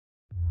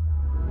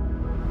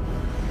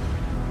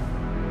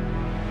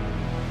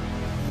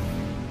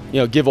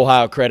Give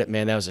Ohio credit,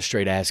 man. That was a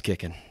straight ass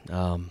kicking.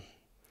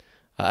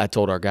 I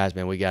told our guys,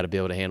 man, we got to be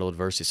able to handle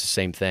adversity. It's the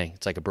same thing.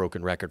 It's like a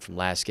broken record from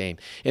last game.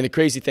 And the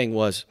crazy thing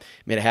was,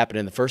 man, it happened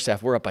in the first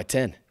half. We're up by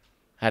 10.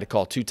 I had to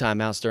call 2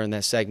 timeouts during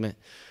that segment.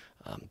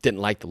 Didn't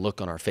like the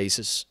look on our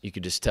faces. You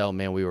could just tell,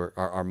 man,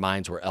 our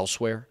minds were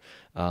elsewhere.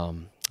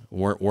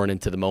 Weren't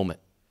into the moment.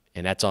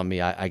 And that's on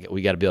me.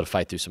 We got to be able to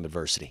fight through some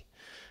adversity.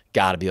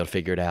 Got to be able to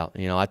figure it out.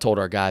 I told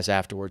our guys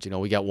afterwards,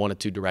 we got 1 of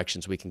 2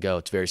 directions we can go.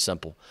 It's very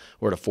simple.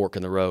 We're at a fork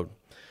in the road.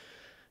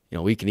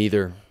 We can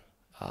either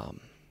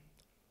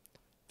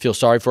feel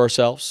sorry for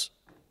ourselves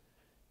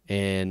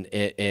and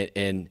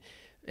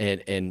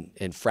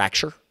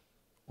fracture,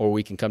 or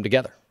we can come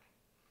together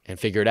and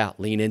figure it out,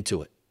 lean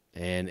into it.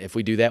 And if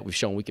we do that, we've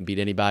shown we can beat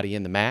anybody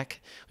in the MAC.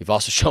 We've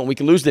also shown we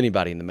can lose to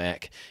anybody in the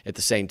MAC at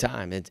the same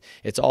time.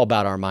 It's all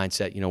about our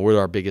mindset. We're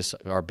our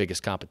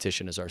biggest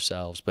competition is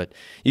ourselves. But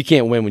you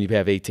can't win when you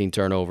have 18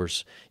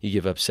 turnovers. You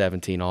give up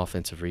 17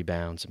 offensive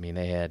rebounds. I mean,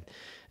 they had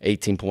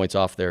 18 points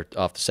off the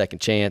second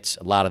chance.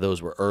 A lot of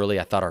those were early.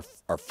 I thought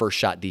our first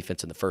shot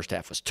defense in the first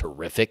half was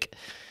terrific.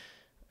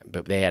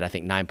 But they had, I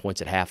think, 9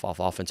 points at half off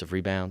offensive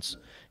rebounds.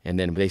 And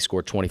then they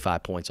scored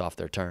 25 points off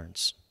their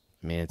turns.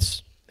 I mean,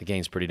 the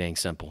game's pretty dang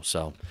simple.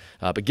 So,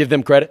 but give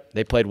them credit.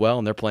 They played well,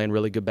 and they're playing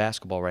really good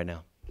basketball right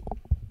now.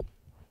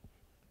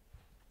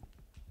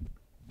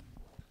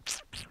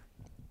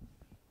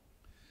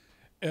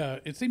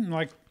 It seemed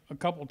like a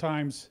couple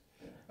times,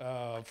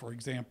 for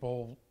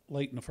example,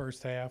 late in the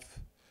first half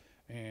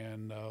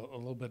and a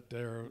little bit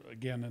there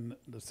again in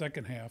the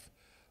second half,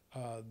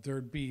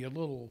 there'd be a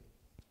little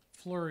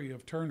flurry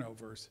of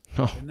turnovers,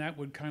 and that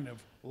would kind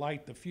of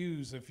light the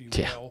fuse, if you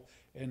will.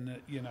 And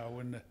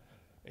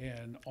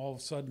and all of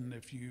a sudden,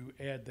 if you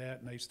add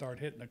that and they start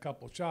hitting a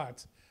couple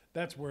shots,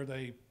 that's where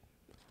they,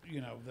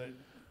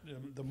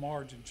 the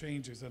margin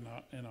changes in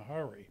a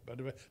hurry. But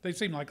they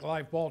seem like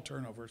live ball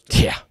turnovers.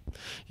 Yeah.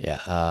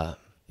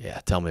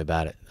 Tell me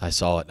about it. I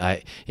saw it.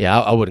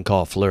 I wouldn't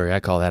call it flurry.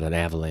 I call that an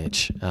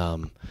avalanche. We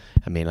gotta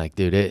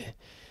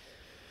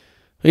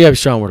be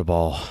strong with the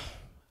ball.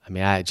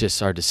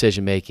 Our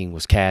decision making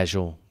was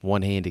casual,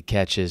 one-handed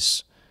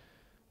catches,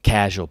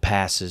 casual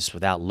passes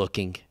without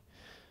looking.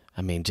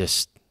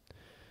 Just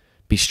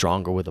be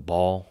stronger with the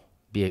ball.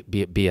 Be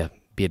a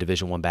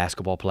Division I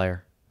basketball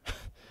player.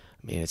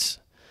 You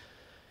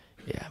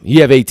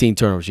have 18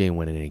 turnovers, you ain't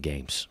winning any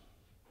games.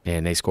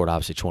 And they scored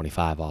obviously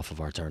 25 off of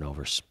our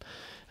turnovers,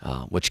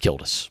 which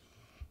killed us.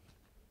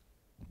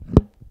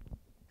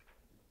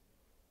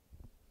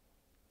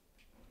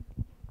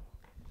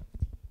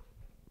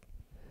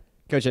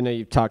 Coach, I know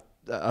you've talked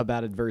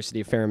about adversity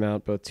a fair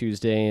amount both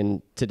Tuesday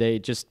and today.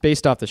 Just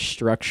based off the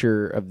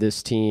structure of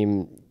this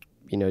team,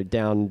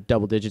 down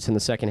double digits in the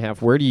second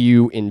half, where do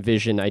you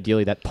envision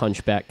ideally that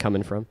punch back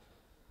coming from?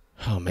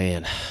 Oh,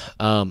 man.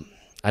 I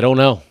don't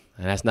know,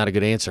 and that's not a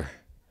good answer.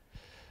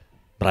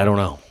 But I don't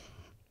know.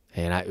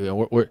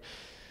 And we're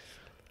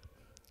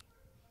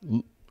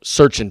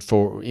searching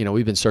for,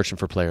 we've been searching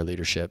for player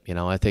leadership.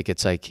 I think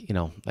it's like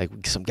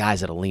some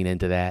guys that'll lean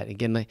into that.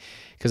 Again,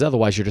 because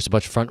otherwise you're just a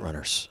bunch of front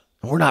runners.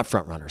 And we're not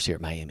front runners here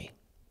at Miami.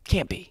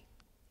 Can't be.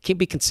 Can't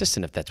be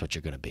consistent if that's what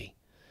you're going to be.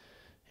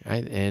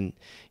 Right? And,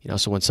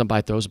 so when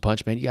somebody throws a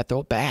punch, man, you got to throw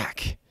it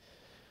back.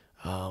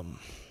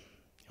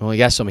 We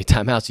got so many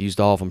timeouts, we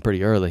used all of them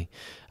pretty early.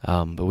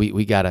 But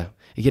we got to,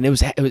 again, it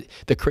was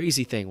the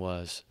crazy thing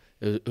was,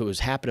 it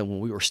was happening when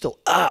we were still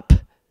up.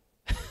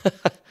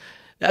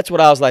 That's what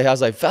I was like. I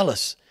was like,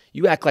 fellas,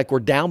 you act like we're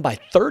down by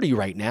 30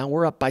 right now.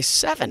 We're up by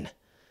 7.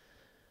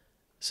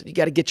 So you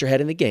got to get your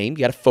head in the game. You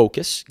got to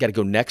focus. You got to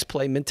go next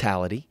play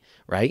mentality,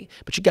 right?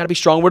 But you got to be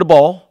strong with the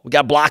ball. We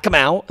got to block them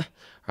out.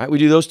 Right, we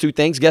do those 2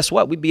 things. Guess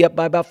what? We'd be up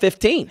by about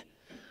 15.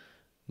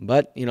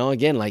 But,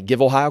 again,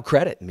 give Ohio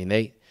credit.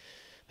 They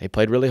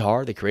played really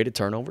hard. They created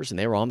turnovers, and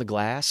they were on the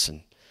glass.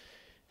 And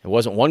it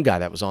wasn't one guy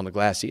that was on the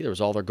glass either. It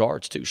was all their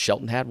guards, too.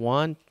 Shelton had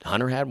one.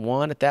 Hunter had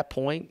one at that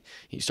point.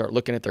 You start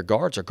looking at their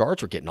guards were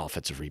getting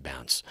offensive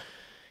rebounds.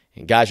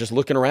 And guys just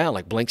looking around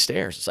like blank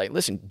stares. It's like,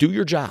 listen, do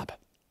your job.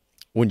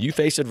 When you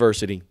face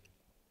adversity,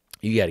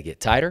 you got to get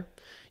tighter.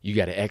 You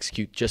got to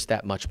execute just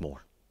that much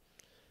more.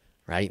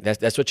 Right?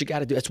 That's what you got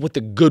to do. That's what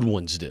the good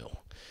ones do.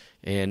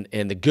 And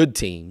the good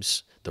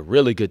teams, the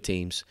really good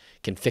teams,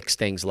 can fix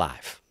things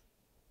live.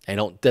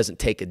 And doesn't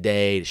take a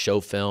day to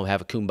show film,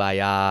 have a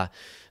kumbaya.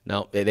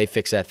 No, they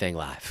fix that thing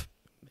live.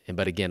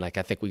 But again, I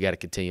think we got to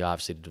continue,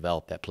 obviously, to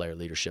develop that player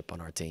leadership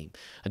on our team.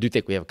 I do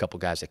think we have a couple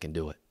guys that can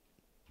do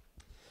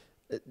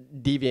it.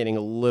 Deviating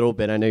a little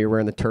bit, I know you're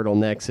wearing the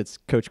turtlenecks. It's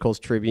Coach Cole's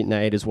tribute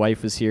night. His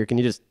wife was here. Can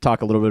you just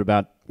talk a little bit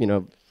about,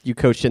 you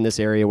coached in this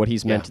area, what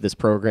he's meant to this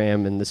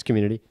program and this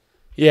community?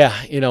 Yeah,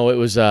 it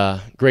was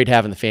great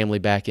having the family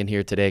back in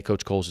here today.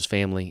 Coach Cole's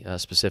family,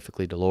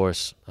 specifically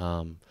Dolores.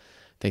 I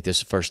think this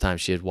is the first time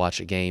she had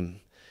watched a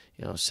game,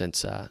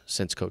 since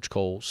Coach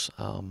Cole's.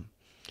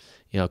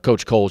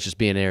 Coach Cole's just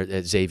being there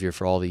at Xavier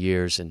for all the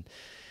years, and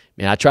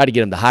I tried to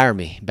get him to hire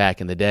me back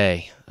in the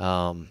day.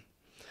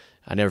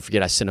 I never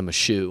forget, I sent him a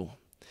shoe.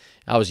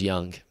 I was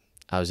young,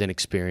 I was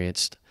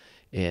inexperienced,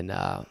 and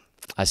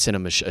I sent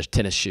him a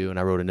tennis shoe, and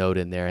I wrote a note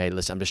in there. Hey,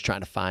 listen, I'm just trying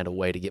to find a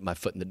way to get my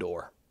foot in the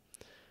door.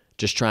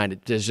 Just trying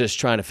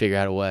to figure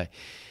out a way.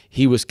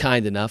 He was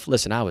kind enough.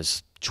 Listen, I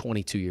was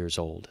 22 years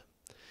old,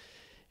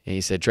 and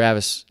he said,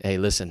 Travis, hey,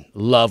 listen,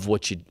 love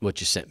what you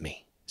sent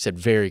me. He said,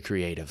 very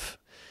creative.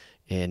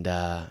 And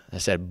I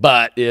said,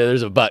 but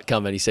there's a but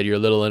coming. He said, you're a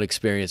little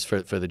inexperienced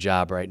for the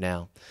job right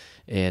now.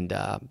 And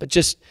but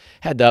just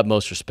had the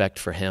utmost respect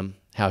for him,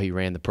 how he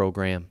ran the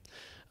program.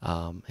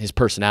 His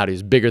personality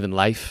is bigger than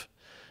life.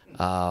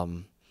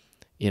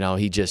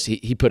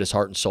 He put his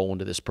heart and soul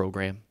into this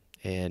program.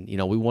 And,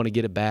 we want to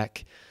get it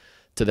back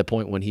to the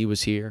point when he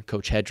was here.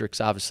 Coach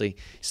Hedrick's obviously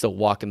still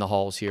walking the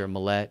halls here in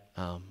Millette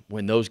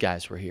when those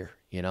guys were here,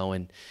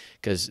 and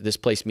because this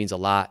place means a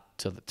lot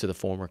to the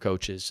former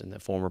coaches and the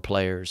former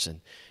players,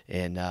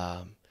 and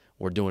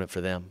we're doing it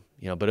for them.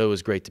 But it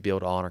was great to be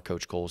able to honor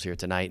Coach Coles here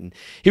tonight. And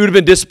he would have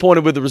been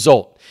disappointed with the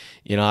result.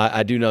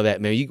 I do know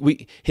that, man.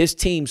 His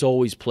team's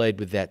always played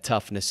with that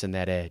toughness and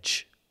that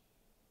edge.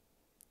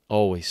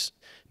 Always.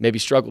 Maybe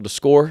struggled to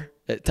score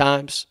at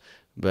times,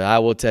 but I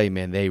will tell you,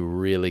 man, they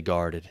really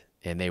guarded,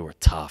 and they were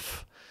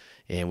tough.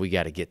 And we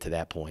got to get to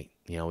that point.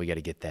 We got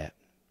to get that.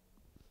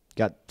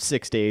 Got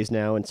 6 days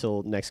now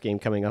until next game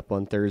coming up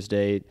on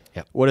Thursday.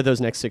 Yep. What do those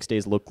next 6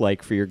 days look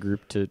like for your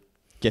group to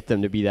get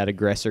them to be that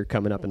aggressor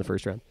coming up in the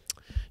first round?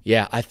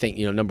 Yeah, I think,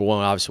 number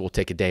one, obviously we'll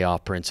take a day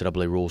off per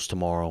NCAA rules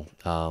tomorrow.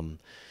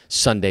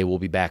 Sunday we'll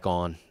be back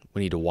on.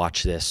 We need to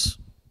watch this.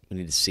 We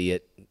need to see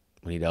it.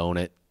 We need to own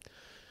it.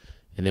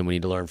 And then we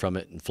need to learn from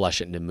it and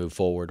flush it and then move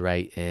forward,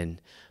 right?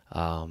 And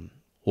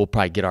we'll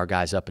probably get our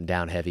guys up and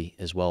down heavy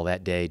as well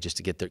that day just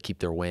to keep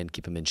their wind,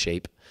 keep them in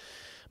shape.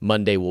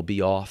 Monday we'll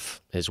be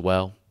off as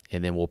well,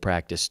 and then we'll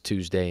practice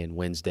Tuesday and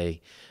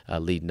Wednesday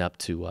leading up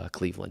to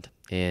Cleveland.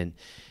 And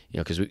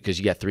because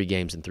you got 3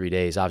 games in 3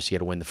 days, obviously you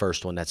got to win the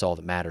first one. That's all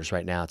that matters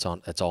right now.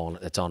 That's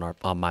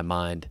on my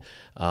mind.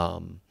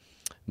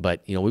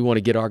 But we want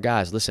to get our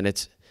guys. Listen,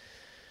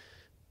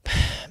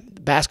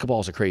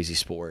 basketball is a crazy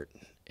sport,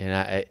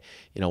 and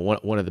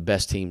one of the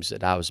best teams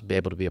that I was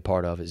able to be a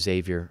part of at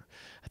Xavier,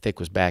 I think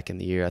was back in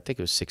the year. I think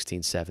it was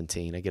 16,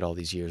 17. I get all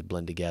these years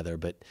blend together,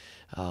 but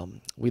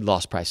we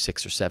lost probably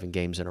 6 or 7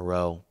 games in a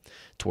row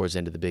towards the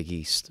end of the Big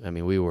East. I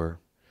mean, we were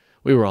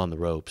on the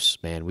ropes,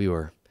 man.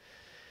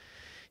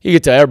 You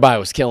could tell everybody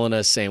was killing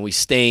us, saying we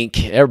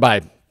stink.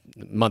 Everybody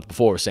the month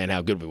before was saying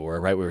how good we were,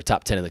 right? We were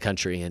top 10 in the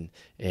country, and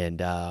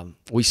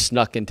we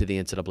snuck into the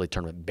NCAA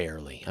tournament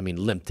barely. I mean,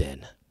 limped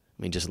in.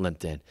 Just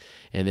limped in.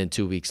 And then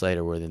 2 weeks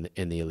later, we're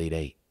in the Elite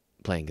Eight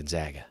playing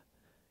Gonzaga,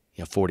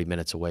 40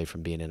 minutes away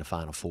from being in the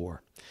Final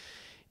Four.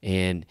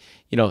 And,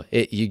 you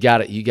got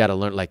to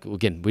learn, like,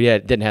 again, we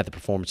didn't have the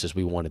performances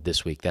we wanted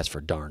this week. That's for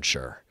darn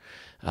sure.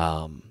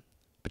 But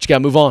you got to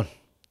move on.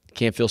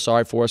 Can't feel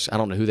sorry for us. I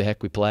don't know who the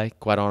heck we play.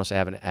 Quite honestly,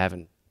 I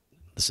haven't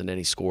listened to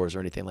any scores or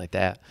anything like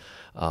that.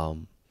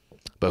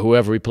 But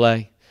whoever we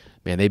play,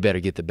 man, they better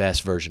get the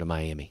best version of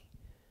Miami.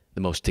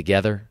 The most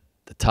together,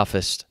 the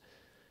toughest.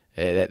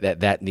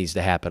 That needs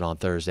to happen on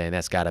Thursday, and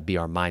that's got to be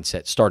our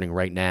mindset starting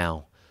right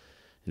now.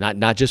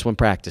 Not just when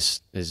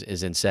practice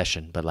is in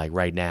session, but like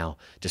right now,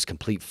 just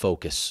complete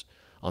focus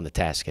on the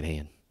task at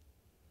hand.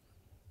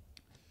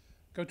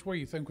 Coach, what do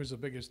you think was the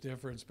biggest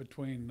difference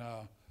between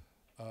the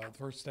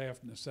first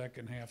half and the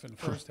second half? In the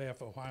first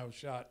half, Ohio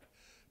shot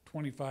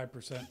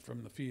 25%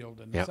 from the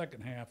field. In the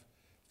second half,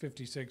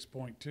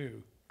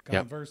 56.2.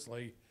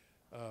 Conversely,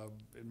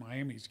 in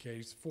Miami's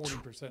case,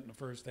 40% in the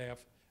first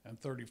half and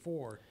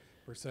 34%.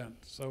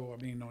 So,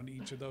 on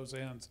each of those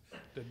ends,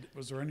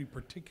 was there any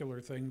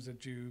particular things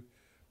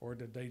or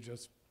did they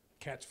just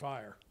catch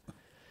fire?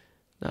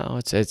 No,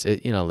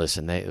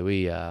 listen,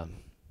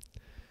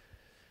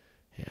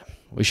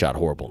 we shot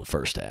horrible in the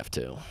first half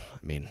too.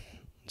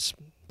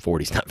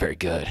 40's not very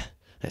good.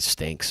 That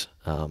stinks.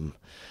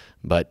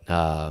 But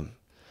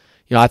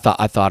I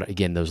thought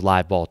again those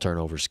live ball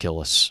turnovers kill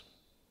us.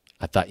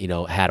 I thought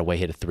Hadaway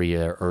hit a 3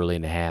 early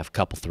in the half,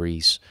 couple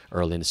threes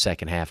early in the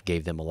second half,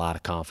 gave them a lot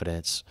of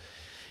confidence.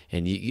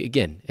 And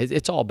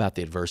it's all about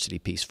the adversity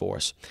piece for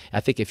us.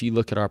 I think if you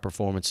look at our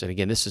performance, and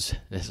again, this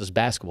is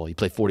basketball. You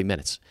play 40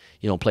 minutes.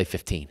 You don't play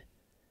 15.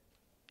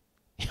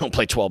 You don't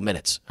play 12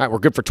 minutes. All right, we're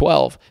good for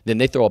 12. Then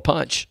they throw a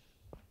punch.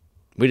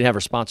 We didn't have a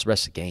response the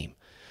rest of the game.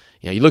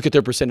 You look at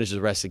their percentages the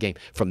rest of the game.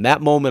 From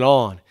that moment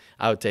on,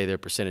 I would tell you their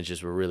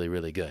percentages were really,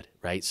 really good,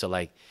 right? So,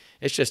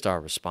 it's just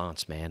our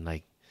response, man.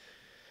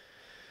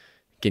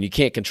 Again, you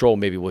can't control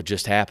maybe what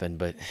just happened,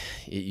 but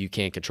you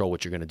can control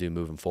what you're going to do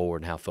moving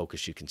forward and how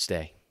focused you can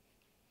stay.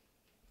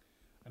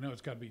 I know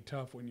it's got to be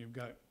tough when you've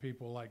got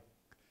people like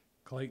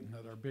Clayton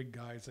that are big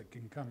guys that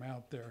can come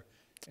out there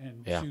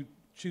and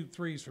shoot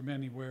threes from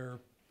anywhere,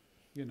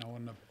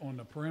 on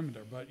the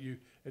perimeter. But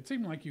it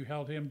seemed like you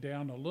held him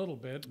down a little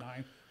bit,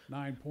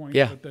 nine points,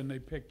 but then they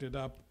picked it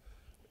up,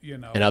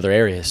 in other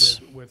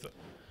areas with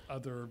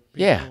other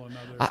people. And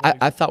other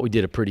I thought we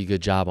did a pretty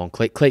good job on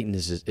Clayton. Clayton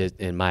is,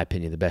 in my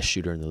opinion, the best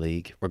shooter in the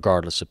league,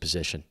 regardless of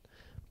position.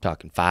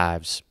 talking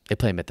fives. They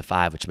play him at the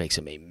 5, which makes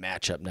him a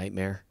matchup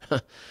nightmare.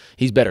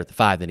 He's better at the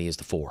 5 than he is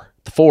the 4.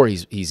 The 4,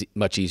 he's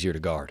much easier to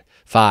guard.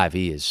 5,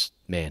 he is,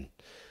 man,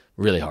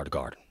 really hard to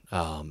guard.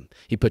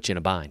 He puts you in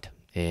a bind.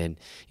 And,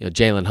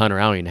 Jalen Hunter,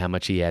 I don't even know how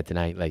much he had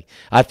tonight. Like,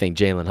 I think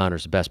Jalen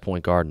Hunter's the best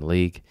point guard in the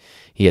league.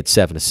 He had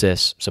 7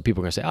 assists. So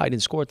people are going to say, oh, he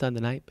didn't score a ton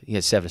tonight. But he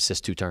had 7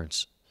 assists, 2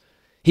 turns.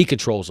 He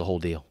controls the whole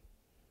deal.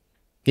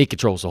 He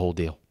controls the whole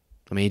deal.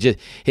 I mean,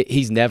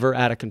 he's never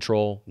out of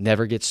control,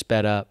 never gets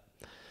sped up.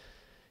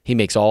 He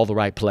makes all the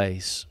right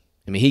plays.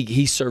 I mean,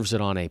 he serves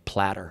it on a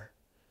platter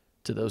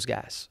to those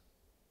guys.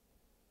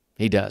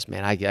 He does,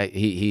 man.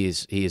 He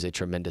is a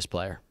tremendous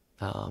player.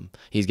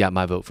 He's got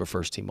my vote for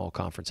first team all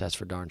conference. That's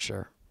for darn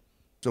sure.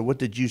 So what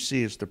did you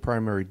see as the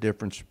primary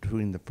difference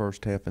between the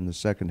first half and the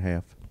second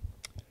half?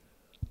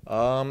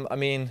 I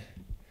mean,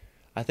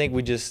 I think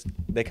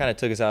they kind of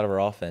took us out of our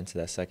offense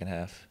that second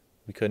half.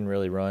 We couldn't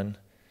really run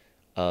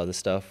the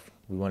stuff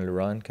we wanted to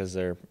run because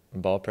they're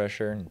ball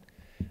pressure.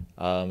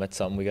 And that's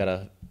something we got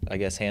to, I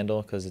guess,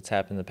 handle because it's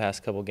happened the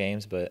past couple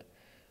games. But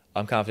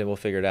I'm confident we'll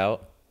figure it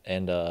out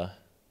and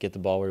get the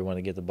ball where we want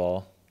to get the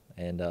ball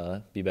and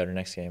be better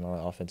next game on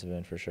the offensive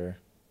end for sure.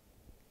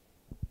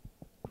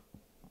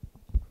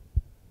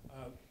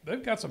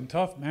 They've got some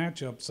tough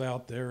matchups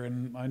out there,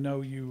 and I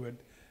know you had,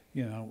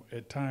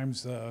 at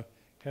times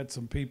had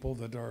some people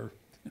that are,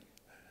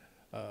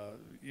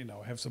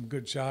 have some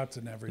good shots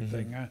and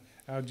everything.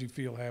 Mm-hmm. How'd you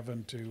feel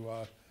having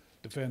to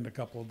defend a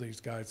couple of these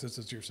guys? This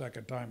is your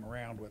second time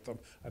around with them.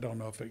 I don't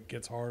know if it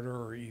gets harder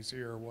or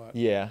easier or what.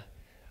 Yeah.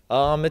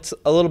 It's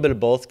a little bit of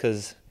both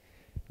because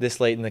this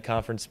late in the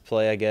conference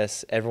play, I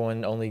guess,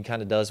 everyone only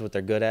kind of does what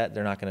they're good at.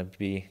 They're not going to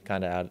be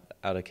kind of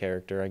out of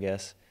character, I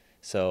guess.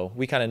 So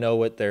we kind of know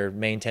what their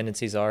main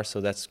tendencies are, so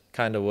that's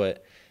kind of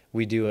what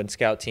we do in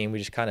scout team. We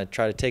just kind of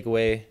try to take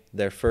away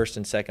their first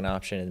and second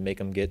option and make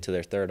them get to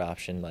their third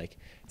option. Like,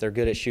 if they're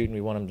good at shooting, we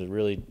want them to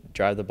really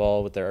drive the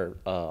ball with their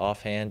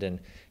offhand and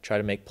try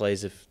to make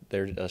plays if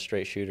they're a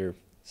straight shooter.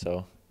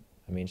 So,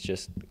 I mean, it's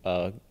just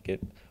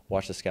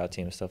watch the scout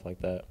team and stuff like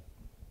that.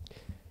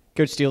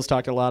 Coach Steele's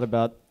talked a lot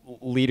about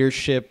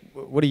leadership.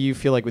 What do you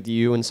feel like with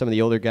you and some of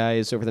the older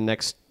guys over the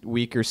next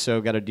week or so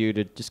got to do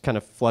to just kind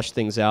of flush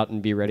things out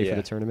and be ready for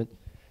the tournament?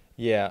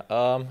 Yeah.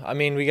 I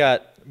mean, we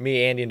got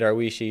me, Andy, and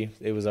Darwishi.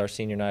 It was our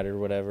senior night or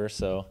whatever.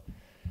 So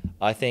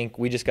I think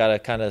we just got to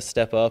kind of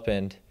step up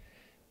and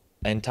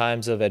in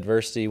times of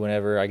adversity,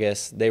 whenever I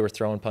guess they were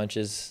throwing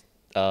punches,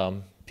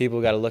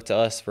 people got to look to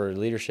us for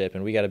leadership,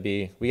 and we got to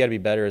be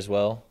better as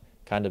well,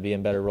 kind of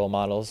being better role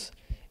models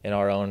in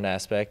our own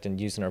aspect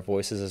and using our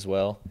voices as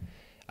well.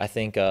 I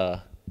think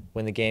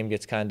when the game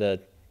gets kind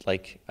of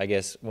like, I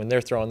guess, when they're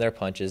throwing their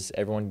punches,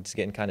 everyone's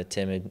getting kind of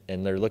timid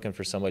and they're looking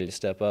for somebody to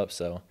step up.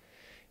 So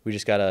we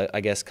just got to,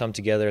 I guess, come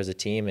together as a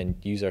team and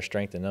use our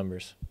strength in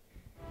numbers.